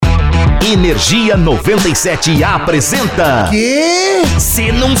Energia 97 apresenta... Quê?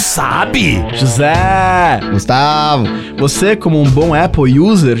 Cê não sabe? José! Gustavo! Você, como um bom Apple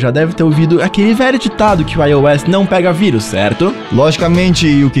user, já deve ter ouvido aquele velho ditado que o iOS não pega vírus, certo? Logicamente,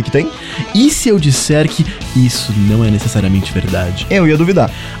 e o que tem? E se eu disser que isso não é necessariamente verdade? Eu ia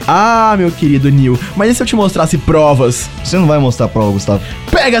duvidar. Ah, meu querido Neil, mas e se eu te mostrasse provas? Você não vai mostrar prova, Gustavo?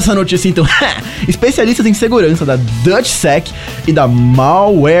 Pega essa notícia então! Especialistas em segurança da DutchSec e da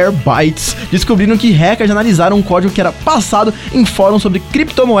Malwarebytes descobriram que hackers analisaram um código que era passado em fóruns sobre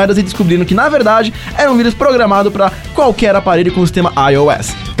criptomoedas e descobriram que, na verdade, era um vírus programado para qualquer aparelho com o sistema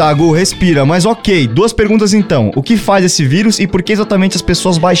iOS. Tá, Gu, respira, mas ok, 2 perguntas então. O que faz esse vírus e por que exatamente as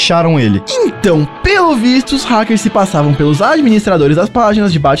pessoas baixaram ele? Então, pelo visto, os hackers se passavam pelos administradores das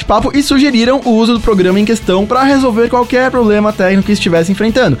páginas de bate-papo e sugeriram o uso do programa em questão para resolver qualquer problema técnico que estivesse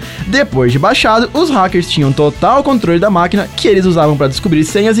enfrentando. Depois de baixado, os hackers tinham total controle da máquina que eles usavam para descobrir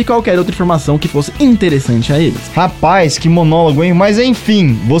senhas e qualquer outra informação que fosse interessante a eles. Rapaz, que monólogo, hein? Mas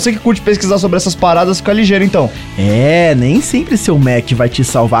enfim, você que curte pesquisar sobre essas paradas, fica ligeiro então. Nem sempre seu Mac vai te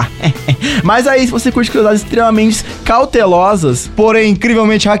salvar. Mas aí, se você curte curiosidades extremamente cautelosas, porém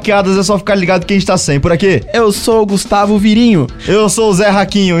incrivelmente hackeadas, é só ficar ligado que a gente tá sem por aqui. Eu sou o Gustavo Virinho. Eu sou o Zé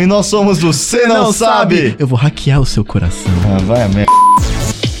Raquinho e nós somos do Cê Não Sabe. Eu vou hackear o seu coração. Vai a merda.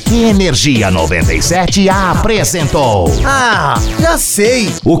 Energia 97 apresentou... Ah, já sei.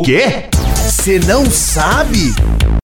 O quê? Você não sabe?